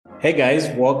Hey guys,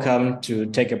 welcome to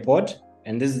Take a Pod,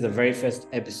 and this is the very first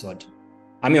episode.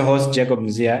 I'm your host, Jacob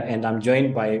Mzia, and I'm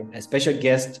joined by a special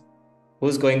guest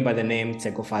who's going by the name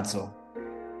Tshegofatso.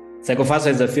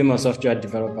 Tshegofatso is a female software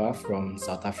developer from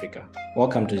South Africa.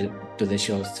 Welcome to the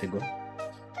show, Tsego.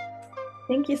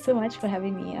 Thank you so much for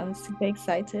having me. I'm super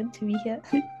excited to be here.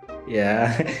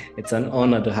 Yeah, it's an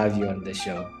honor to have you on the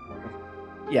show.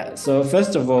 Yeah, so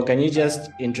first of all, can you just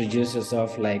introduce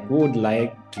yourself? Like, who would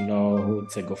like to know who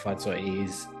Tshegofatso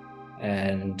is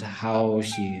and how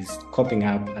she's coping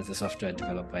up as a software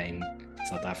developer in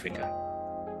South Africa?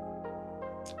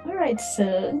 All right,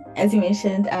 so as you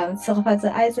mentioned, Tshegofatso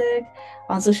Isaac.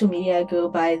 On social media, I go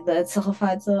by the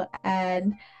Tshegofatso,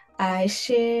 and I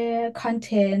share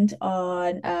content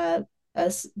on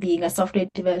us being a software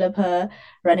developer,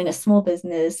 running a small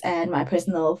business, and my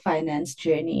personal finance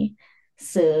journey.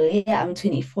 So yeah, I'm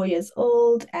 24 years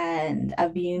old, and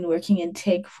I've been working in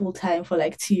tech full time for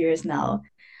like 2 years now.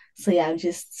 So yeah, I'm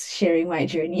just sharing my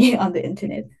journey on the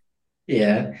internet.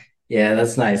 Yeah, yeah,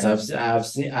 that's nice. I've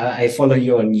seen I follow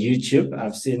you on YouTube.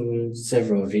 I've seen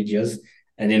several videos,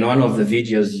 and in one of the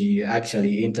videos, you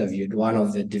actually interviewed one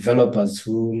of the developers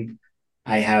whom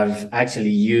I have actually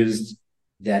used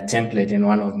their template in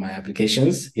one of my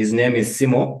applications. His name is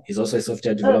Simo. He's also a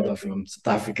software developer Oh, from South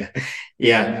Africa.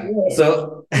 Yeah. yes.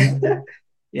 So,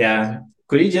 yeah,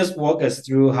 could you just walk us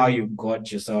through how you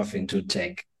got yourself into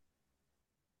tech?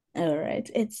 All right.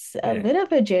 It's a Yeah. bit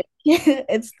of a journey.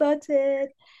 It started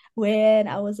when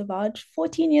I was about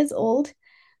 14 years old.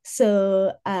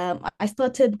 So I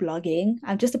started blogging.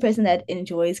 I'm just a person that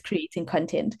enjoys creating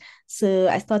content. So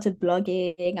I started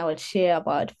blogging. I would share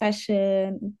about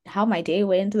fashion, how my day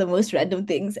went, the most random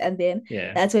things. And then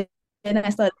Yeah. that's when I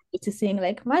started noticing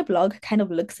like my blog kind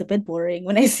of looks a bit boring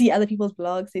when I see other people's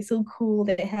blogs. They're so cool.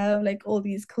 They have like all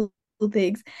these cool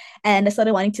things. And I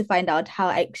started wanting to find out how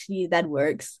actually that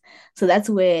works. So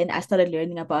that's when I started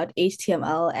learning about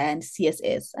HTML and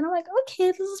CSS. And I'm like,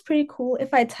 okay, this is pretty cool.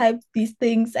 If I type these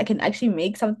things, I can actually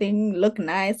make something look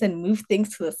nice and move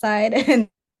things to the side and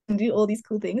do all these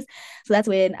cool things. So that's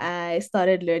when I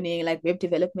started learning like web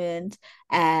development,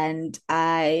 and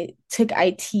I took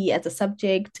IT as a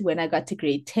subject when I got to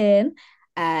grade 10.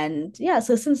 And yeah,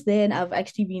 so since then, I've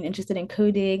actually been interested in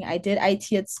coding. I did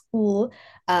IT at school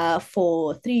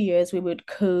for 3 years. We would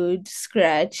code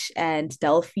Scratch and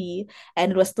Delphi,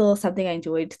 and it was still something I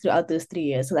enjoyed throughout those 3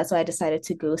 years. So that's why I decided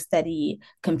to go study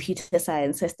computer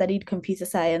science. I studied computer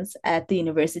science at the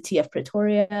University of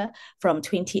Pretoria from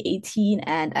 2018,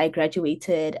 and I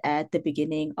graduated at the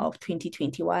beginning of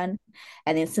 2021.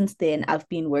 And then since then, I've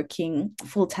been working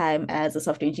full time as a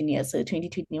software engineer. So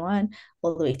 2021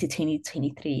 all the way to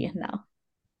 2023 now.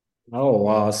 Oh,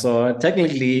 wow. So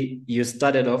technically, you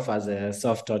started off as a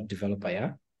software developer,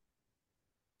 yeah?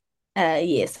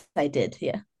 Yes, I did.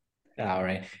 Yeah. All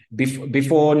right.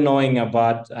 Before knowing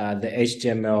about the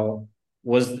HTML,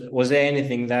 was there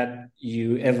anything that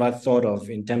you ever thought of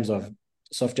in terms of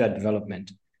software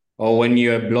development? Or when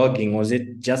you were blogging, was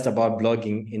it just about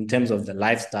blogging in terms of the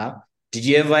lifestyle? Did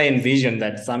you ever envision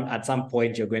that at some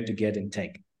point you're going to get in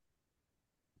tech?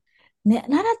 Not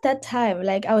at that time.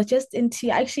 Like I was just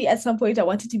into actually at some point I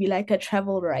wanted to be like a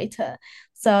travel writer.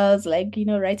 So I was like,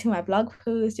 writing my blog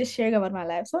posts, just sharing about my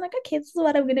life. So I'm like, okay, this is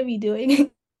what I'm gonna be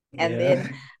doing. And then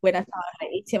Yeah. when I found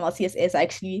like HTML, CSS, I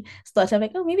actually started I'm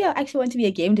like, oh, maybe I actually want to be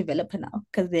a game developer now.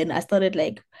 Because then I started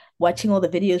like watching all the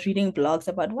videos, reading blogs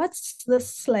about what's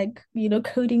this like,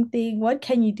 coding thing. What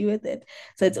can you do with it?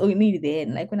 So it's only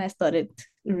then, like when I started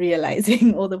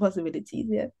realizing all the possibilities.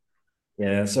 Yeah.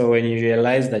 Yeah. So when you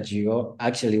realize that you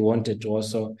actually wanted to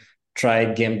also try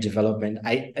game development,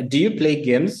 I do you play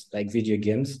games like video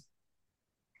games?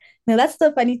 Now that's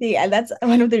the funny thing, and that's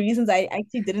one of the reasons I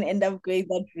actually didn't end up going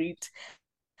that route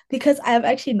because I'm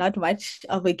actually not much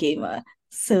of a gamer.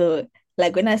 So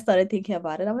like when I started thinking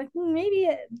about it, I'm like, maybe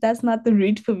that's not the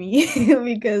route for me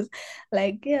because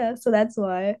like yeah, so that's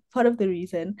why part of the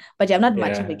reason. But yeah, I'm not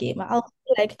much of a Yeah. gamer. I'll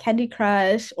play like Candy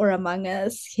Crush or Among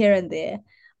Us here and there,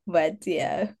 but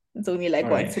yeah, it's only like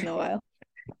All once right. in a while.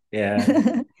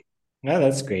 Yeah. Yeah,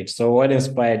 that's great. So what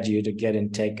inspired you to get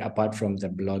in tech apart from the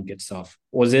blog itself?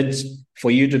 Was it for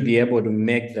you to be able to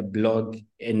make the blog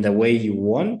in the way you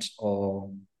want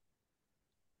or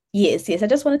Yes, yes. I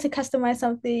just wanted to customize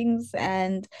some things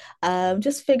and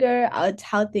just figure out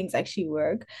how things actually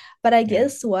work. But I yeah.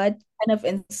 guess what kind of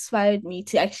inspired me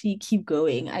to actually keep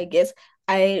going, I guess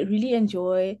I really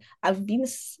enjoy, I've been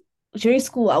during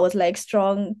school, I was like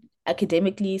strong.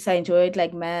 academically. So I enjoyed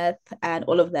like math and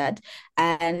all of that.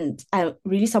 And I'm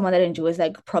really someone that enjoys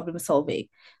like problem solving.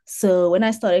 So when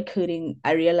I started coding,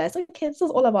 I realized, okay, this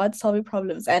is all about solving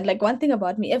problems. And like one thing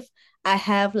about me, if I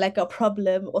have like a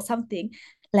problem or something,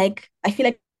 like I feel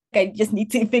like I just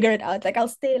need to figure it out. Like I'll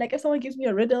stay, like if someone gives me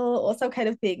a riddle or some kind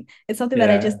of thing, it's something that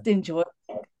I Yeah. just enjoy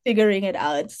figuring it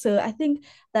out. So I think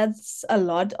that's a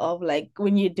lot of like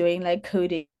when you're doing like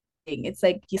coding, it's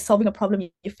like you're solving a problem,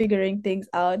 you're figuring things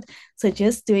out. So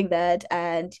just doing that,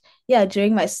 and yeah,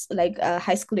 during my like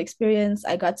high school experience,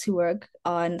 I got to work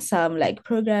on some like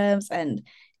programs, and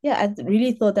yeah, I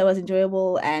really thought that was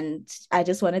enjoyable, and I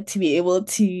just wanted to be able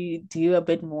to do a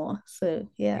bit more. So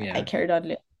yeah, I Yeah. carried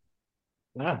on.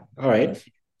 Ah, all right.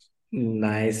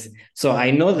 Nice. So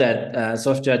I know that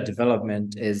software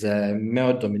development is a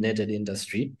male-dominated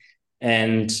industry.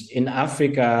 And in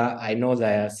Africa, I know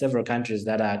there are several countries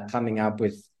that are coming up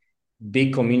with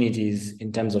big communities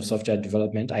in terms of software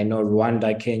development. I know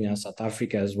Rwanda, Kenya, South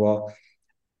Africa as well.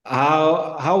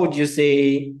 How would you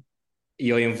say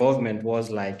your involvement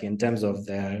was like in terms of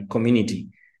the community?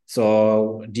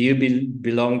 So do you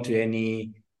belong to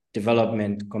any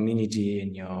development community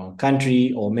in your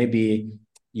country, or maybe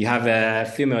you have a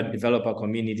female developer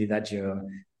community that you're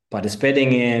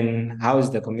participating in? How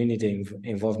is the community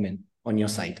involvement on your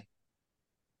side?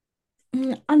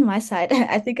 On my side,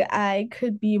 I think I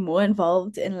could be more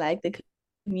involved in like the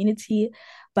community,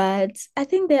 but I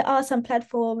think there are some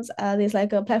platforms. There's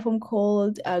like a platform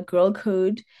called Girl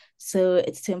Code, so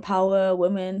it's to empower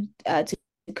women to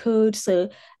code. So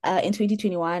in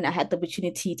 2021, I had the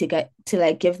opportunity to get to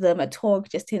like give them a talk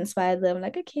just to inspire them,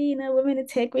 like, okay, women in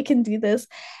tech, we can do this.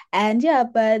 And yeah,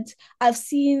 but I've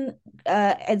seen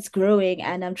it's growing,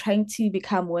 and I'm trying to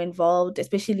become more involved,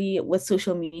 especially with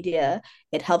social media.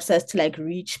 It helps us to like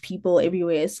reach people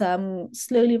everywhere. So I'm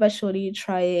slowly but surely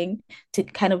trying to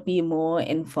kind of be more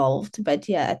involved. But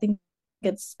yeah, I think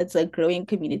it's a growing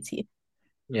community.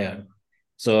 Yeah.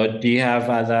 So do you have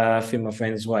other female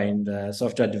friends who are in the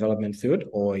software development field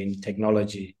or in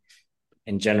technology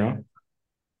in general?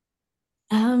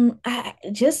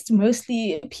 Just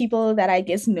mostly people that I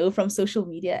guess know from social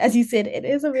media. As you said, it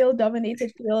is a real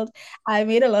dominated field. I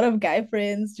made a lot of guy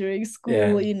friends during Yeah.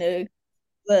 school,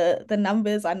 the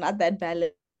numbers are not that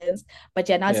balanced. But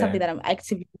yeah, now it's something Yeah. that I'm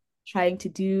actively trying to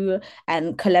do,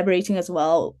 and collaborating as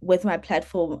well with my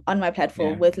platform on my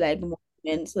platform Yeah. with like more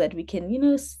women, so that we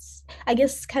can, I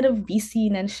guess kind of be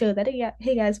seen and show that, yeah,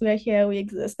 hey guys, we are here, we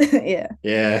exist. Yeah.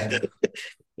 Yeah.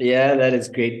 Yeah, that is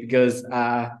great because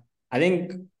I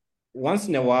think once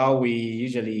in a while we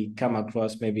usually come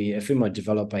across maybe a female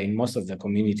developer in most of the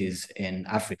communities in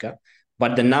Africa,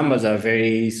 but the numbers are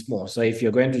very small. So if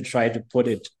you're going to try to put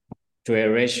it to a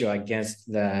ratio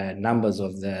against the numbers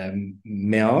of the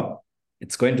male,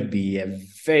 it's going to be a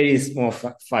very small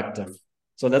factor.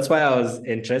 So that's why I was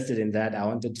interested in that. I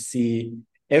wanted to see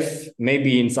if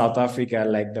maybe in South Africa,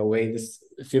 like the way this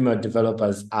female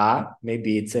developers are,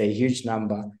 maybe it's a huge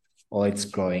number or it's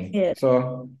growing. Yeah.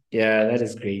 So yeah, that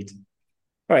is great.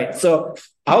 All right. So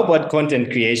how about content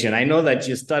creation? I know that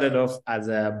you started off as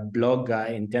a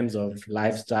blogger in terms of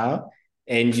lifestyle,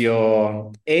 and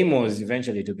your aim was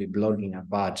eventually to be blogging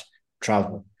about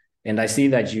travel. And I see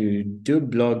that you do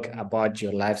blog about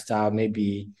your lifestyle,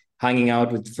 maybe hanging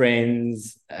out with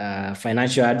friends,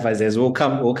 financial advisors. We'll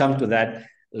come to that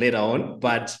later on.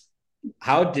 But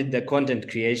how did the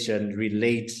content creation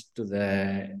relate to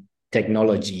the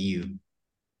technology you?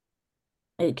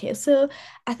 Okay, so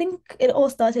I think it all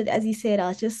started, as you said, I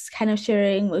was just kind of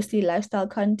sharing mostly lifestyle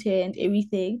content,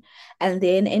 everything. And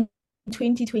then in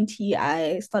 2020,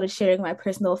 I started sharing my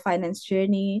personal finance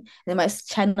journey. And then my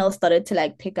channel started to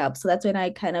like pick up. So that's when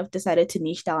I kind of decided to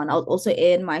niche down. I was also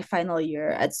in my final year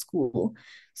at school.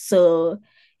 So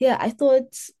yeah, I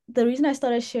thought the reason I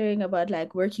started sharing about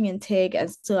like working in tech and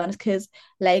so on is because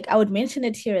like I would mention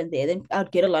it here and there, then I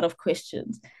would get a lot of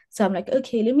questions. So I'm like,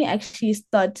 okay, let me actually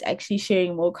start actually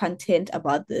sharing more content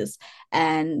about this.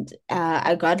 And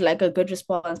I got like a good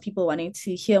response, people wanting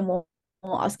to hear more,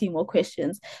 asking more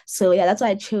questions. So yeah, that's why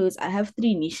I chose. I have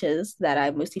three niches that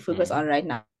I mostly focus on right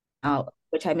now,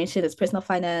 which I mentioned is personal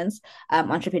finance,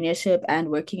 entrepreneurship, and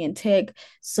working in tech.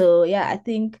 So yeah, I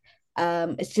think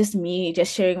it's just me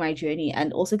just sharing my journey,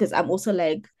 and also because I'm also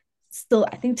like still,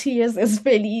 I think 2 years is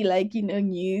fairly like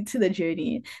new to the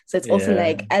journey. So it's also Yeah.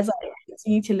 like as I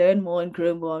continue to learn more and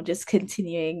grow more, I'm just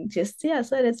continuing, just yeah,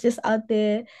 so it's just out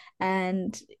there.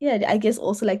 And yeah, I guess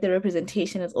also like the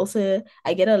representation is also,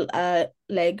 I get a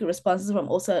like responses from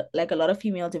also like a lot of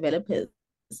female developers.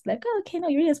 It's like, oh, okay, no,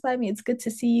 you really inspire me. It's good to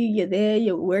see you. You're there,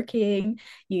 you're working,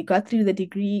 you got through the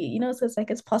degree, so it's like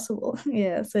it's possible.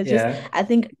 Yeah. So just Yeah. I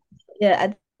think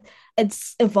yeah,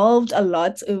 it's evolved a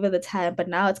lot over the time, but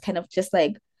now it's kind of just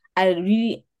like I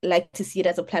really like to see it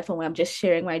as a platform where I'm just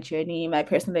sharing my journey, my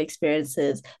personal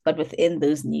experiences, but within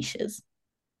those niches.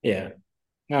 Yeah.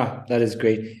 Ah, that is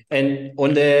great. And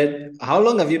on the, how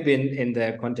long have you been in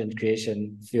the content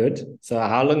creation field? So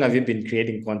how long have you been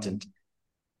creating content?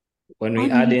 When we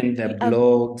On add YouTube, in the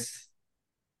blogs.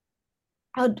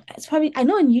 it's probably I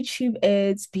know on YouTube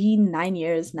it's been 9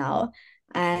 years now.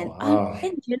 Oh, And wow.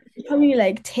 in general, it's probably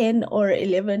like 10 or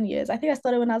 11 years. I think I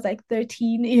started when I was like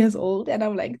 13 years old and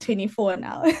I'm like 24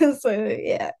 now. So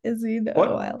yeah, it's been a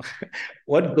What while.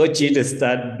 what got you to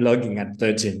start blogging at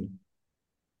 13?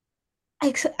 I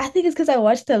think it's because I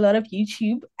watched a lot of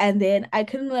YouTube and then I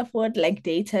couldn't afford like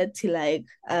data to like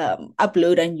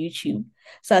upload on YouTube.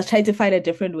 So I was trying to find a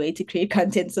different way to create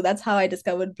content. So that's how I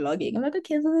discovered blogging. I'm like,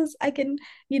 okay, so this I can,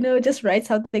 just write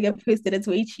something and post it. It's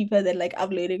way cheaper than like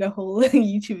uploading a whole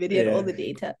YouTube video and all Yeah. the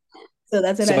data. So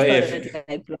that's when I So started if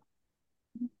like blogging.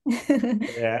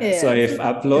 yeah, so Yeah. if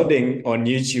uploading on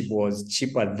YouTube was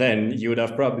cheaper then, you would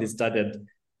have probably started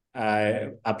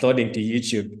uploading to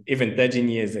YouTube even 13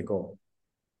 years ago.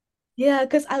 Yeah,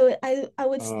 because I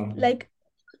would Um, like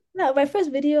no, my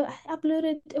first video I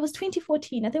uploaded, it was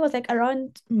 2014. I think it was like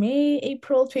around May,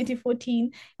 April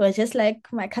 2014. It was just like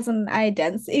my cousin and I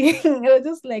dancing. It was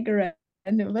just like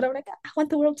random. But I'm like, I want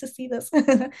the world to see this.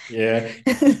 yeah,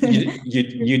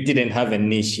 you didn't have a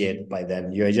niche yet by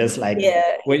then. You were just like,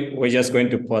 Yeah, we're just going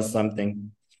to post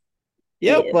something.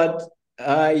 Yeah, yes,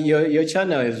 but your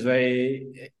channel is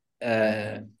very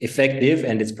effective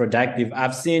and it's productive.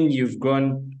 I've seen you've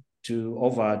grown to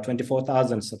over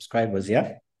 24,000 subscribers,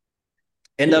 yeah?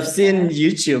 And I've yes, seen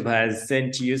YouTube has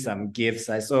sent you some gifts.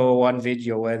 I saw one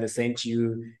video where they sent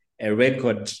you a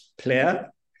record player,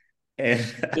 and,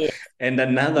 yes, and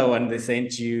another one they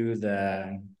sent you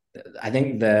I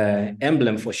think the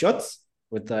emblem for shots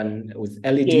with yes,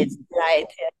 LEDs. right.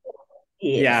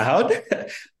 Yeah,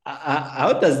 Yes.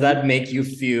 how does that make you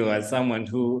feel as someone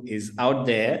who is out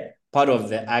there, part of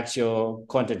the actual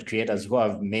content creators who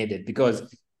have made it?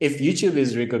 Because if YouTube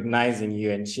is recognizing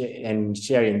you and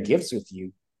sharing gifts with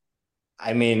you,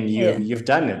 I mean, Yeah. you've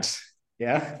done it.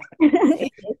 Yeah.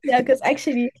 Yeah, because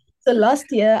actually, so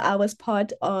last year I was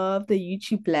part of the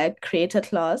YouTube Black Creator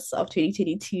class of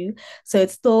 2022. So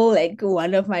it's still like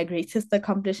one of my greatest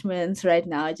accomplishments right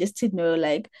now, just to know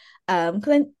like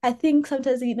because I think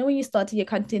sometimes when you start your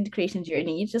content creation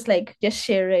journey, you're just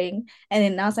sharing and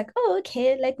then now it's like, oh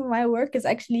okay, like my work is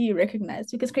actually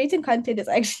recognized because creating content is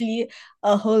actually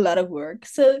a whole lot of work.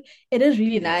 So it is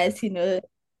really Yeah. nice,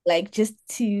 like just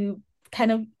to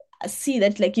kind of see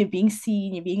that like you're being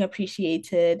seen, you're being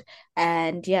appreciated.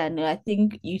 And yeah, no, I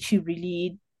think YouTube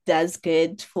really does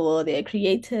good for their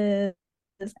creators.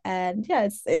 And yeah,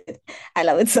 I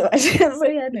love it so much. So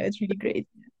yeah, no, it's really great.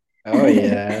 Oh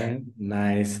yeah,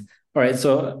 nice. All right,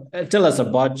 so tell us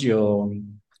about your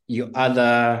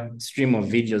other stream of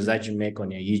videos that you make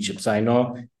on your YouTube. So I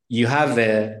know you have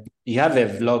a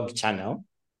vlog channel.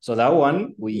 So that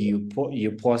one where Yeah.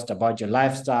 you post about your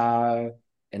lifestyle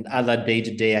and other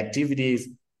day-to-day activities.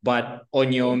 But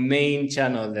on your Yeah. main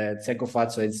channel, the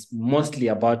Tshegofatso, it's mostly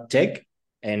about tech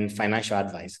and financial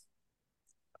advice.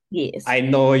 Yes. I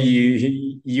know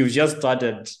you've just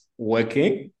started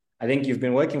working. I think you've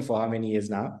been working for how many years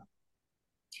now?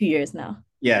 2 years now.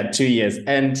 Yeah, 2 years.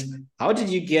 And how did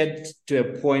you get to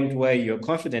a point where you're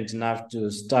confident enough to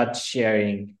start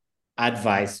sharing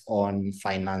advice on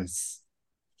finance?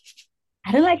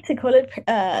 I don't like to call it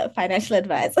financial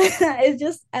advice. It's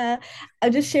just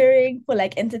I'm just sharing for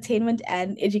like entertainment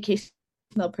and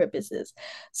educational purposes.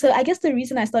 So I guess the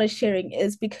reason I started sharing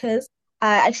is because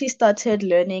I actually started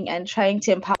learning and trying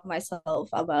to empower myself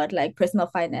about like personal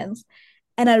finance.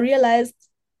 And I realized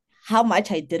how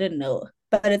much I didn't know.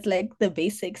 But it's like the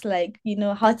basics, like,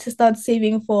 how to start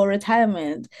saving for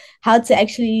retirement, how to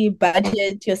actually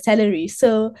budget your salary.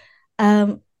 So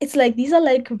it's like these are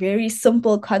like very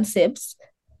simple concepts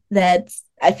that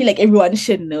I feel like everyone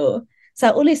should know. So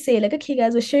I always say, like, okay,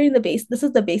 guys, we're sharing the base. This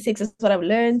is the basics. This is what I've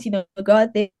learned. Go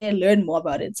out there and learn more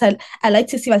about it. So I like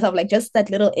to see myself like just that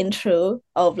little intro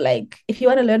of like, if you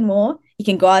want to learn more, you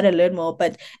can go out and learn more.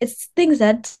 But it's things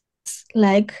that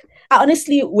like I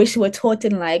honestly wish were taught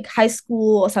in like high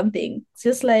school or something. It's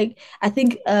just like I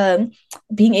think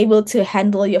being able to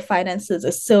handle your finances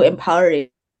is so empowering.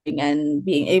 and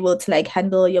being able to like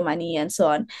handle your money and so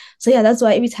on. So yeah, that's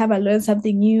why every time I learn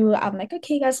something new, I'm like,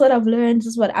 okay, guys, what I've learned. This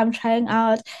is what I'm trying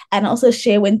out, and also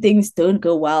share when things don't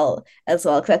go well as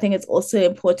well. Because I think it's also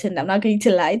important. I'm not going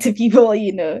to lie to people,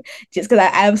 just because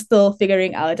I am still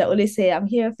figuring out. I always say I'm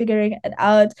here figuring it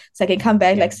out, so I can come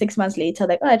back Yeah. like 6 months later,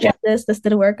 like, oh, I tried this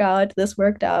didn't work out, this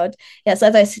worked out. Yeah,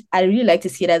 so I really like to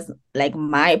see it as like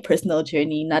my personal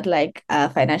journey, not like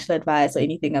financial advice or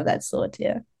anything of that sort.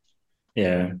 Yeah.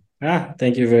 Yeah.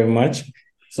 Thank you very much.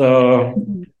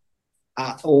 So,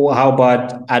 how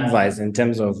about advice in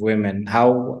terms of women?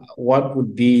 What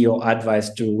would be your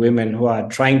advice to women who are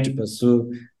trying to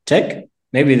pursue tech?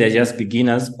 Maybe they're just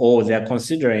beginners or they're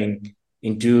considering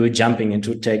into jumping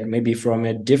into tech, maybe from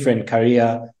a different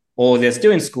career, or they're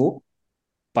still in school,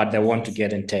 but they want to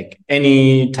get in tech,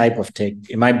 any type of tech.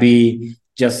 It might be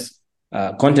just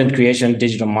content creation,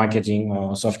 digital marketing,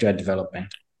 or software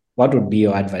development. What would be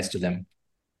your advice to them?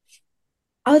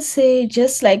 I would say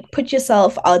just like put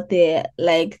yourself out there.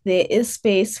 Like there is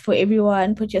space for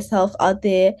everyone. Put yourself out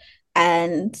there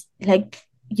and like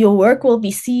your work will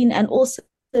be seen. And also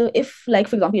if like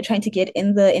for example you're trying to get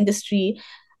in the industry,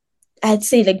 I'd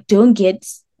say like don't get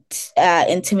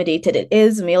intimidated. It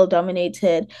is male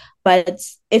dominated, but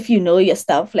if you know your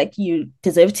stuff, like you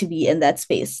deserve to be in that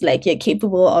space. Like you're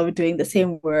capable of doing the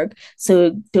same work,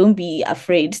 so don't be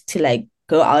afraid to like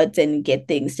go out and get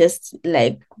things. Just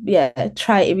like yeah,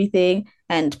 try everything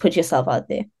and put yourself out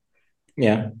there.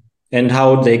 Yeah. And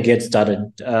how would they get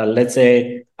started? Let's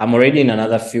say I'm already in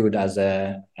another field as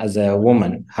a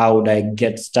woman. How would I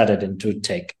get started into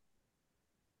tech?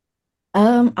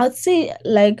 I'd say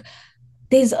like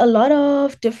there's a lot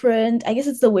of different, I guess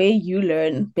it's the way you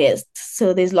learn best.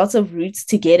 So there's lots of routes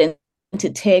to get into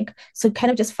tech. So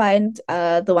kind of just find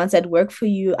the ones that work for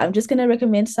you. I'm just gonna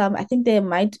recommend some. I think they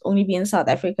might only be in South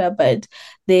Africa, but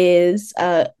there's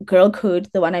Girl Code,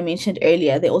 the one I mentioned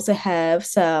earlier. They also have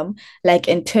some like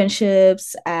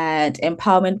internships and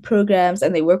empowerment programs,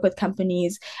 and they work with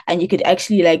companies, and you could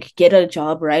actually like get a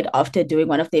job right after doing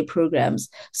one of their programs.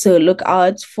 So look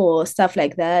out for stuff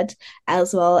like that,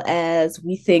 as well as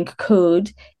We Think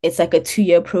Code. It's like a 2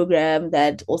 year program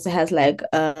that also has like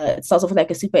it starts off with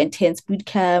like a super intense boot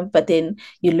camp, but then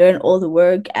you learn all the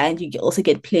work and you also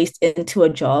get placed into a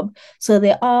job. So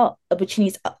there are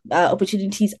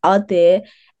opportunities out there,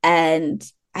 and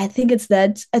I think it's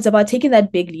about taking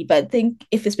that big leap. I think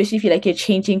if especially if you're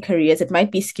changing careers, it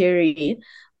might be scary,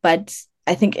 but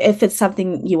I think if it's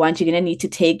something you want, you're gonna need to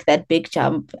take that big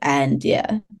jump. And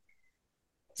yeah,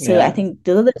 so I Yeah. think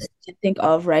those are the things to think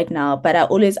of right now. But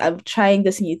I'm trying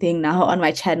this new thing now on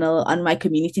my channel, on my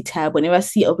community tab. Whenever I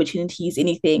see opportunities,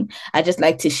 anything, I just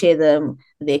like to share them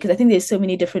there because I think there's so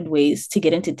many different ways to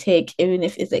get into tech. Even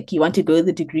if it's like you want to go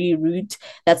the degree route,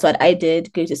 that's what I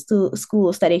did. Go to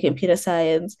school, study computer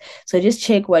science. So just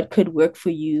check what could work for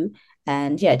you,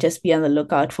 and yeah, just be on the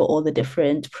lookout for all the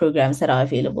different programs that are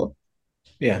available.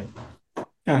 Yeah.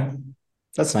 Yeah.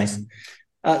 That's nice.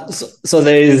 So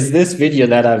there is this video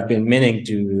that I've been meaning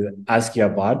to ask you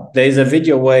about. There is a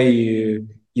video where you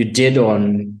did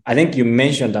on, I think you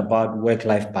mentioned about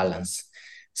work-life balance.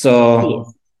 So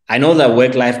Yes. I know that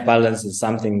work-life balance is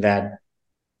something that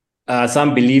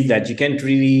some believe that you can't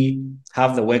really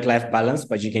have the work-life balance,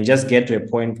 but you can just get to a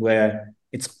point where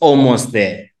it's almost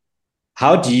there.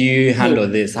 How do you Yes. handle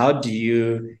this? How do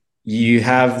you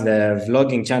have the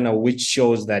vlogging channel which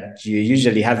shows that you're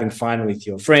usually having fun with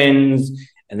your friends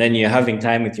and then you're having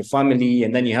time with your family,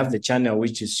 and then you have the channel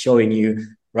which is showing you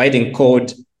writing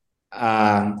code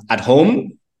at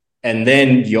home, and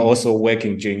then you're also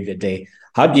working during the day.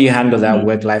 How do you handle that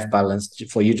work-life balance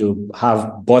for you to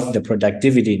have both the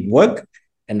productivity in work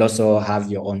and also have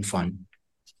your own fun?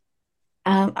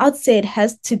 I'd say it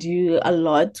has to do a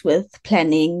lot with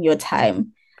planning your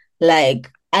time.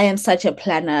 Like, I am such a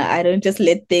planner. I don't just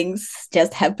let things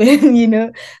just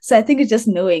happen, So I think it's just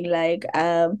knowing, like,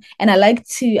 and I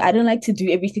don't like to do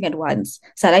everything at once.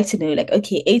 So I like to know, like,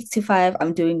 okay, 8 to 5,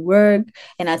 I'm doing work,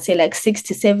 and I'd say like 6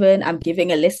 to 7, I'm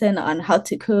giving a lesson on how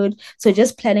to code. So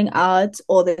just planning out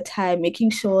all the time,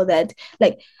 making sure that,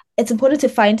 like, it's important to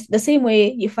find the same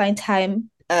way you find time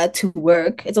to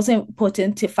work. It's also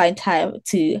important to find time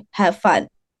to have fun,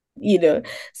 you know.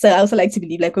 So I also like to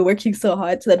believe like we're working so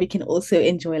hard so that we can also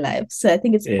enjoy life. So I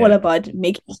think it's all Yeah, about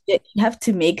making you have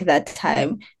to make that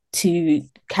time to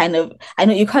kind of, I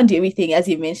know you can't do everything as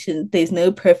you mentioned, there's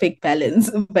no perfect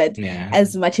balance, but yeah,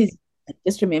 as much as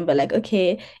just remember like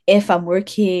okay, if I'm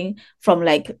working from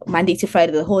like Monday to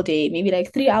Friday the whole day, maybe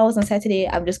like 3 hours on Saturday,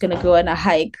 I'm just gonna go on a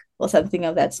hike or something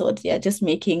of that sort. Yeah, just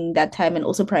making that time and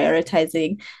also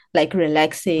prioritizing like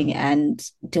relaxing and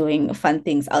doing fun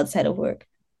things outside of work.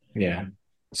 Yeah.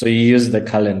 So you use the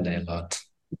calendar a lot.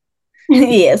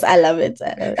 Yes, I love it. I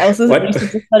love it. I also What? recently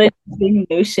just started using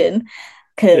Notion,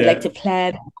 cause like Yeah. to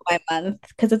plan my month,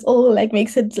 because it's all like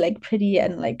makes it like pretty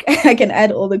and like I can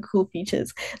add all the cool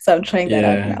features. So I'm trying that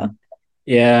out Yeah. now.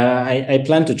 Yeah. I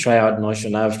plan to try out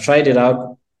Notion. I've tried it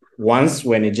out once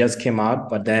when it just came out,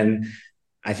 but then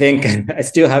I think I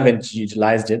still haven't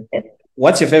utilized it.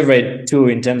 What's your favorite tool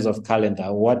in terms of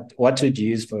calendar? What would you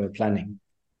use for planning?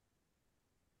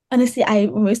 Honestly, I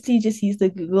mostly just use the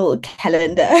Google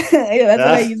Calendar. That's what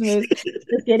I Ah, use most.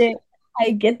 Just get it.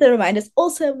 I get the reminders.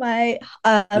 Also, my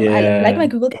I like my yeah.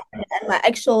 Google Calendar and my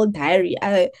actual diary.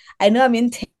 I know I'm in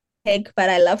tech, but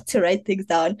I love to write things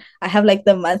down. I have like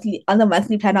the monthly on the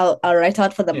monthly plan. I'll write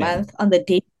out for the Yeah. month. On the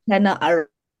day planner, I'll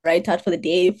write out for the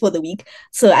day for the week.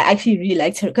 So I actually really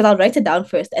like to because I'll write it down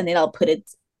first and then I'll put it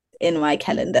in my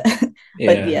calendar.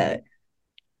 But Yeah. yeah,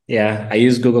 Yeah, I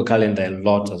use Google Calendar a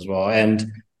lot as well. And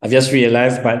I've just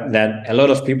realized that a lot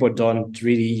of people don't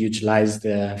really utilize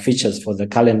the features for the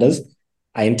calendars.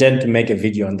 I intend to make a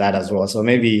video on that as well. So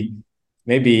maybe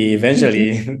please do.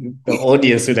 eventually the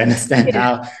audience would understand Yeah.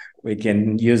 how we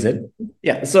can use it.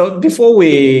 Yeah. So before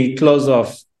we close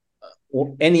off,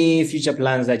 any future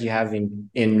plans that you have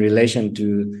in relation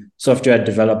to software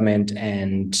development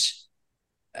and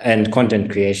content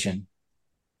creation?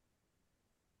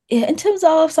 Yeah, in terms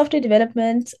of software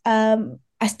development,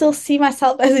 I still see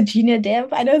myself as a junior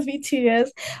dev. I know it's been 2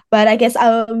 years, but I guess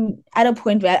I'm at a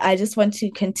point where I just want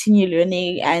to continue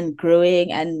learning and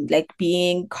growing and like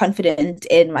being confident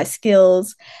in my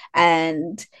skills.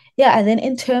 And yeah, and then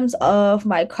in terms of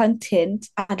my content,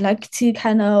 I'd like to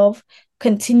kind of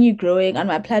continue growing on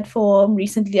my platform.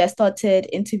 Recently, I started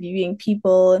interviewing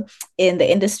people in the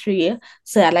industry.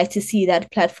 So I'd like to see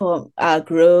that platform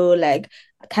grow, like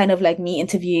kind of like me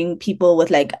interviewing people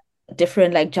with like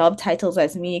different like job titles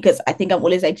as me because I think I'm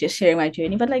always like just sharing my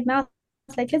journey. But like now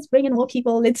it's like let's bring in more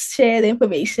people, let's share the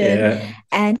information. Yeah.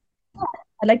 And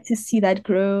I'd like to see that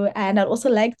grow. And I'd also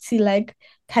like to like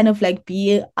kind of like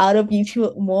be out of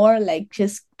YouTube more, like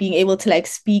just being able to like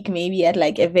speak maybe at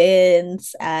like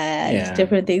events and Yeah.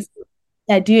 different things.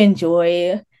 I do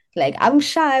enjoy like I'm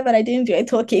shy, but I do enjoy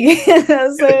talking.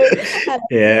 So I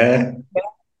Yeah.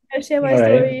 share my All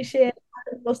right. story, share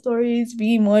personal stories,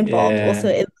 be more involved also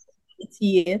Yeah. in the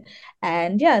community.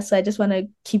 And yeah, so I just want to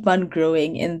keep on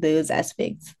growing in those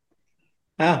aspects.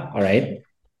 All right.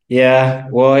 Yeah.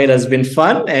 Well, it has been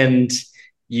fun, and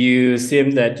you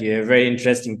seem that you're a very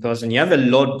interesting person. You have a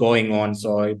lot going on,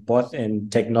 so both in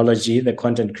technology, the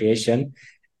content creation,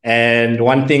 and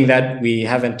one thing that we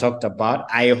haven't talked about,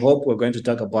 I hope we're going to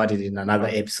talk about it in another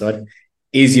episode,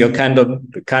 is your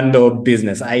candle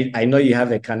business. I know you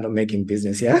have a candle making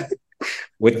business, yeah,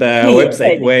 with a Yes, I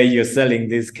website do. where you're selling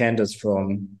these candles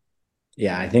from.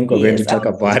 Yeah, I think we're going to Yes, talk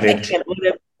I'm about like it. an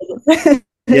older.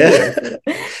 Yeah.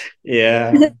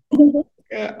 Yes.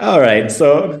 Yeah. All right.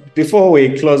 So before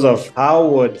we close off, how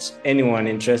would anyone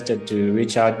interested to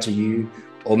reach out to you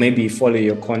or maybe follow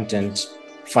your content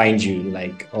find you?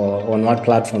 Like, or on what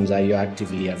platforms are you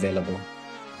actively available?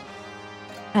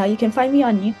 You can find me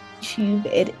on YouTube.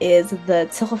 It is the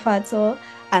Tshegofatso.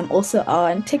 I'm also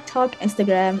on TikTok,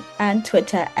 Instagram, and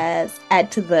Twitter as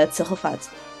at the Tshegofatso.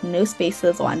 No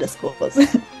spaces or underscores.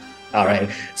 All right.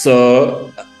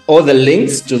 So all the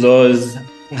links to those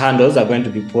handles are going to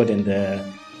be put in the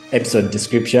episode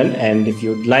description. And if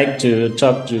you'd like to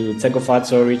talk to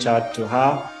Tshegofatso, reach out to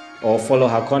her or follow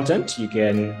her content, you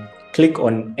can click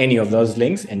on any of those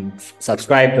links and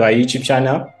subscribe to our YouTube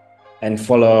channel and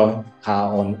follow her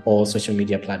on all social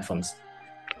media platforms.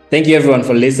 Thank you everyone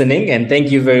for listening, and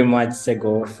thank you very much,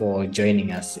 Sego, for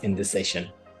joining us in this session.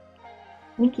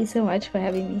 Thank you so much for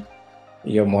having me.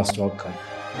 You're most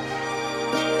welcome.